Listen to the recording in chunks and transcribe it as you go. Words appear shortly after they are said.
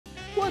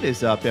What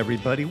is up,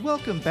 everybody?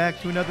 Welcome back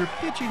to another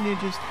Pitching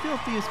Ninja's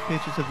Filthiest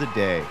Pitches of the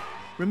Day.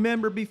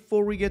 Remember,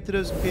 before we get to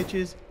those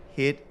pitches,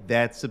 hit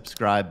that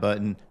subscribe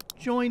button,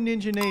 join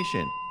Ninja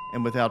Nation,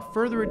 and without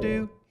further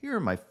ado, here are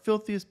my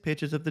filthiest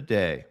pitches of the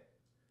day.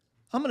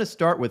 I'm going to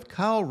start with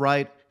Kyle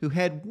Wright, who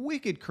had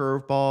wicked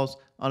curveballs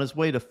on his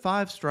way to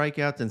 5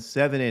 strikeouts in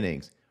 7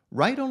 innings.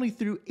 Wright only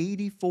threw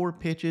 84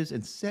 pitches,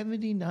 and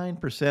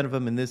 79% of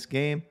them in this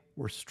game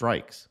were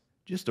strikes.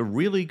 Just a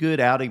really good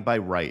outing by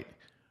Wright.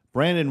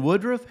 Brandon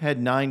Woodruff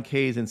had 9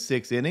 Ks in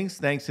 6 innings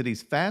thanks to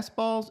these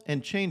fastballs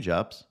and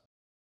changeups.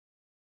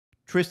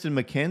 Tristan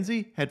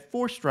McKenzie had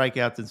 4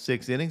 strikeouts in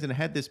 6 innings and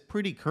had this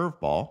pretty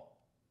curveball.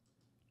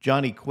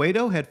 Johnny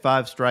Cueto had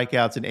 5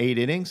 strikeouts in 8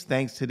 innings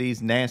thanks to these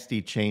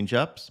nasty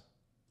changeups.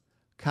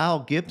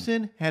 Kyle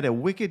Gibson had a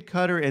wicked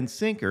cutter and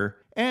sinker,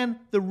 and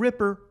the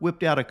Ripper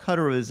whipped out a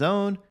cutter of his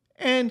own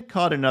and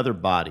caught another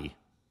body.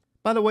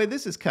 By the way,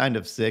 this is kind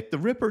of sick. The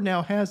Ripper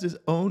now has his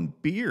own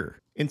beer,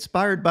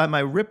 inspired by my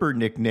Ripper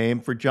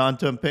nickname for John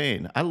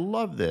Tumpain. I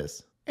love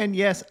this. And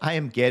yes, I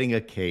am getting a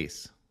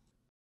case.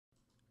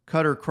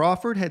 Cutter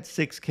Crawford had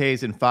 6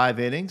 Ks in 5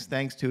 innings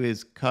thanks to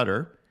his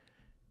cutter.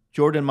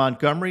 Jordan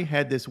Montgomery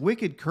had this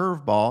wicked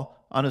curveball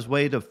on his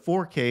way to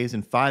 4 Ks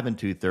in 5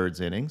 2/3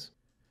 innings.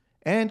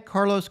 And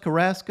Carlos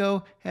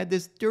Carrasco had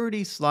this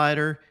dirty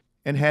slider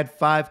and had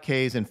 5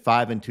 Ks in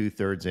 5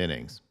 2/3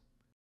 innings.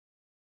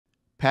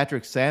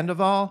 Patrick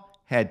Sandoval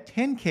had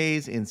 10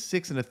 Ks in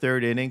 6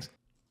 1/3 innings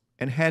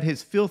and had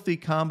his filthy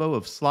combo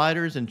of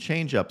sliders and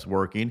changeups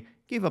working,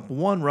 gave up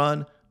 1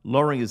 run,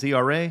 lowering his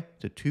ERA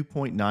to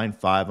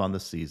 2.95 on the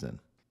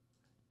season.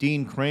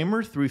 Dean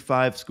Kramer threw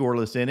 5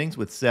 scoreless innings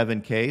with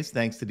 7 Ks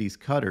thanks to these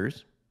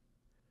cutters.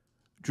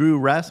 Drew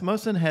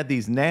Rasmussen had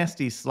these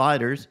nasty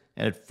sliders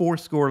and had 4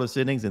 scoreless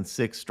innings and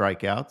 6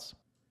 strikeouts.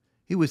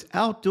 He was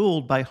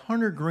outdueled by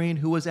Hunter Green,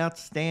 who was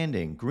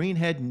outstanding. Green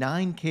had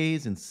 9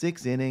 Ks in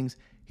 6 innings,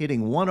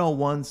 hitting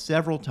 101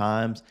 several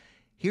times.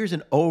 Here's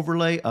an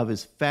overlay of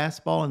his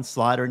fastball and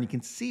slider, and you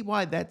can see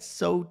why that's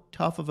so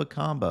tough of a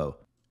combo.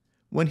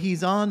 When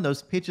he's on,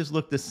 those pitches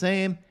look the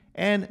same,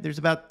 and there's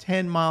about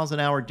 10 miles an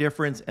hour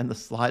difference, and the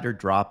slider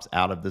drops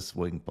out of the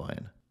swing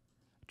plane.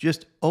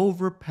 Just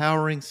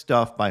overpowering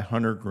stuff by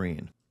Hunter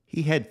Green.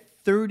 He had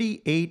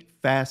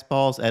 38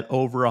 fastballs at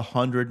over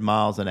 100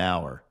 miles an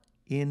hour.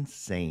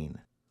 Insane.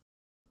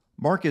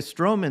 Marcus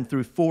Stroman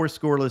threw 4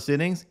 scoreless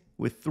innings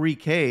with 3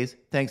 Ks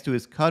thanks to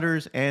his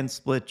cutters and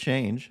split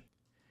change.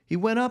 He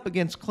went up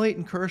against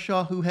Clayton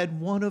Kershaw, who had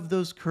one of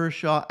those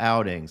Kershaw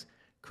outings.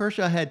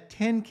 Kershaw had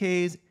 10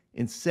 Ks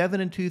in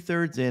 7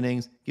 2/3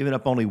 innings, giving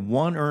up only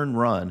 1 earned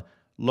run,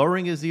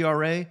 lowering his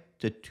ERA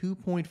to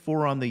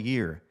 2.4 on the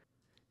year.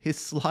 His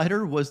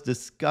slider was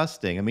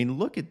disgusting. I mean,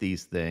 look at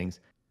these things.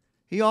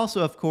 He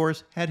also, of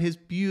course, had his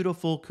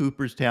beautiful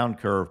Cooperstown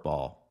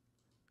curveball.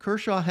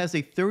 Kershaw has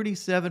a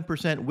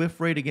 37%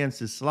 whiff rate against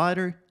his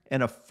slider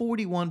and a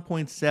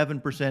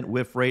 41.7%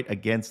 whiff rate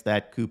against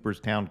that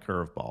Cooperstown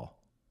curveball.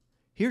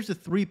 Here's a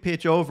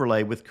 3-pitch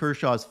overlay with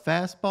Kershaw's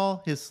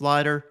fastball, his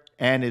slider,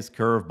 and his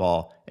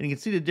curveball, and you can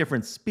see the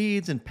different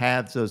speeds and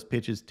paths those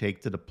pitches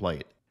take to the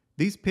plate.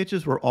 These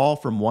pitches were all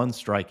from 1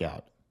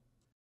 strikeout.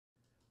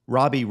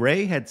 Robbie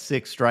Ray had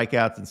 6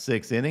 strikeouts in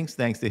 6 innings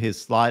thanks to his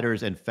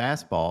sliders and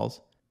fastballs.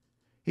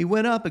 He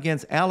went up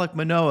against Alek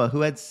Manoah,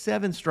 who had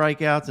 7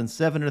 strikeouts in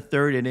 7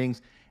 1/3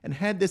 innings and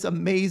had this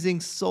amazing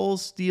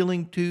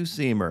soul-stealing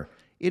 2-seamer.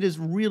 It is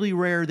really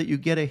rare that you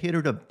get a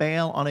hitter to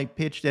bail on a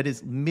pitch that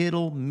is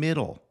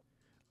middle.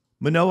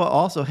 Manoah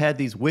also had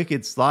these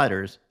wicked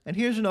sliders, and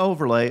here's an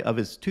overlay of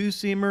his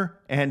 2-seamer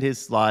and his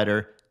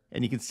slider,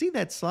 and you can see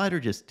that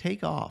slider just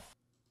take off.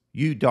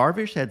 Yu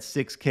Darvish had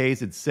 6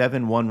 Ks in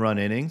 7 1-run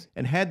innings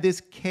and had this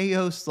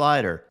KO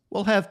slider.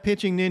 We'll have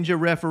pitching ninja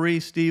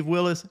referee Steve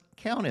Willis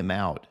count him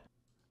out.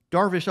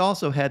 Darvish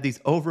also had these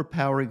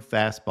overpowering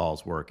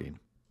fastballs working.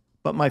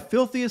 But my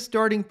filthiest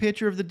starting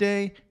pitcher of the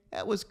day,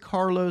 that was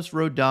Carlos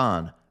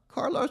Rodon.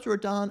 Carlos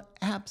Rodon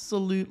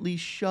absolutely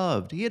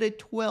shoved. He had a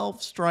 12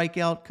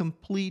 strikeout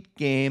complete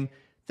game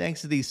thanks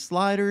to these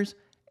sliders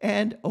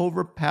and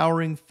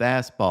overpowering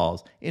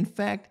fastballs. In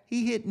fact,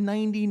 he hit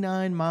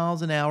 99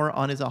 miles an hour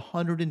on his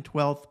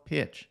 112th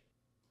pitch.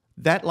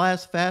 That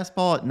last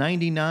fastball at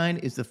 99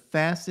 is the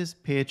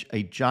fastest pitch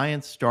a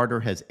Giants starter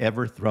has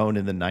ever thrown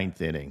in the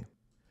 9th inning.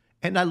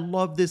 And I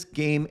love this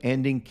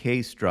game-ending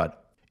K-strut.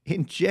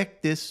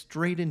 Inject this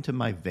straight into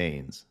my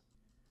veins.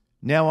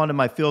 Now on to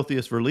my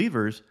filthiest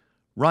relievers.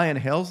 Ryan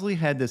Helsley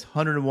had this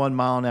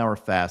 101-mile-an-hour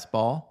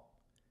fastball.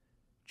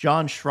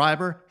 John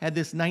Schreiber had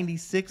this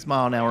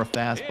 96-mile-an-hour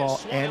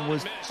fastball and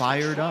was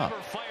fired up.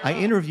 I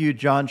interviewed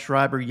John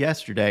Schreiber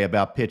yesterday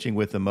about pitching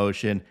with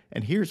emotion,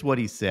 and here's what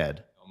he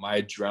said.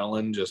 My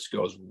adrenaline just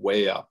goes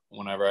way up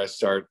whenever I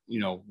start,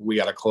 we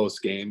got a close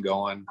game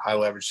going, high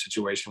leverage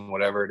situation,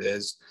 whatever it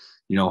is,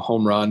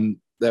 home run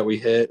that we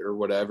hit or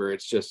whatever.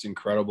 It's just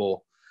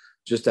incredible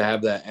just to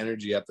have that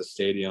energy at the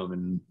stadium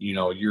and,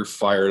 you're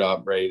fired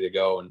up, ready to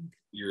go. And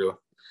you're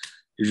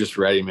just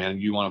ready, man.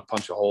 You want to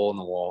punch a hole in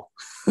the wall.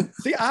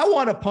 See, I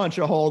want to punch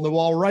a hole in the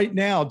wall right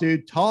now,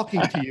 dude,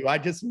 talking to you. I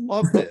just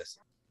love this.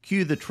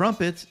 Cue the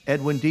trumpets.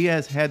 Edwin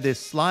Diaz had this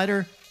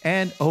slider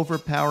and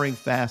overpowering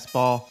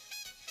fastball,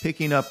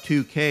 picking up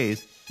 2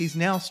 Ks. He's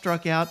now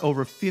struck out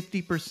over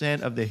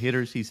 50% of the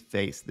hitters he's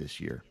faced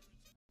this year.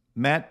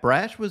 Matt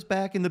Brash was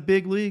back in the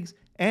big leagues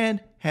and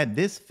had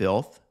this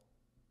filth.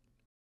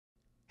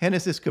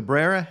 Genesis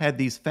Cabrera had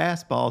these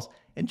fastballs,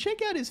 and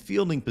check out his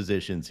fielding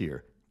positions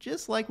here,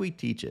 just like we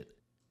teach it.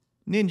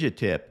 Ninja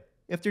tip,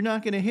 if they're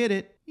not going to hit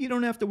it, you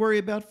don't have to worry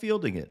about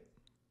fielding it.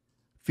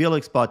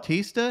 Felix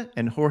Bautista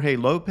and Jorge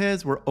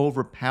Lopez were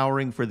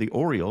overpowering for the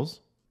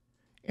Orioles,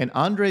 and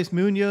Andres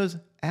Munoz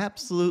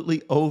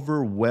absolutely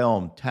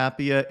overwhelmed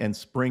Tapia and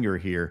Springer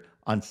here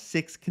on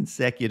 6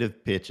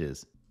 consecutive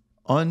pitches.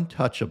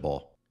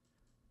 Untouchable.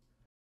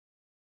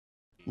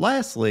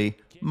 Lastly,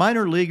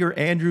 minor leaguer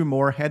Andrew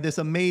Moore had this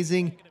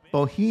amazing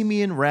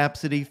Bohemian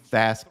Rhapsody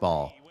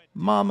fastball.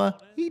 Mama,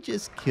 he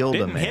just killed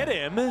him. Didn't hit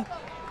him.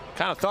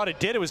 Kind of thought it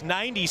did. It was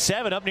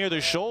 97 up near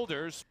the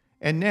shoulders.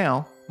 And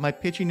now, my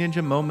pitching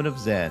ninja moment of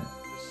zen.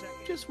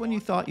 Just when you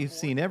thought you've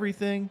seen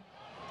everything.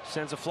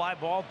 Sends a fly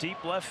ball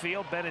deep left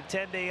field.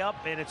 Benintendi up,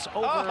 and it's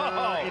over.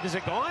 Oh. Is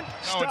it gone?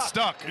 No, it's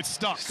stuck. It's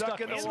stuck. Stuck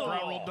in the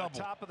wall. Double.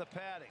 Top of the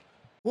padding.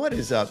 What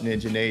is up,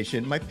 Ninja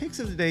Nation? My picks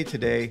of the day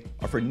today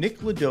are for Nick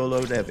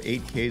Lodolo to have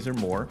 8 Ks or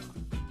more,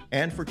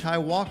 and for Ty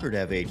Walker to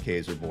have 8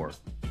 Ks or more.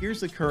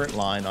 Here's the current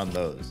line on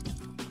those.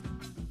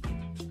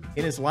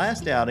 In his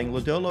last outing,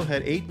 Lodolo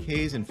had 8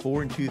 Ks in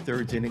 4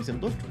 2/3 innings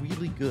and looked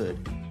really good.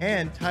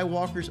 And Ty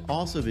Walker's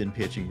also been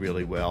pitching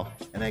really well,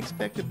 and I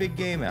expect a big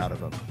game out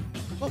of him.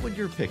 What would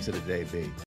your picks of the day be?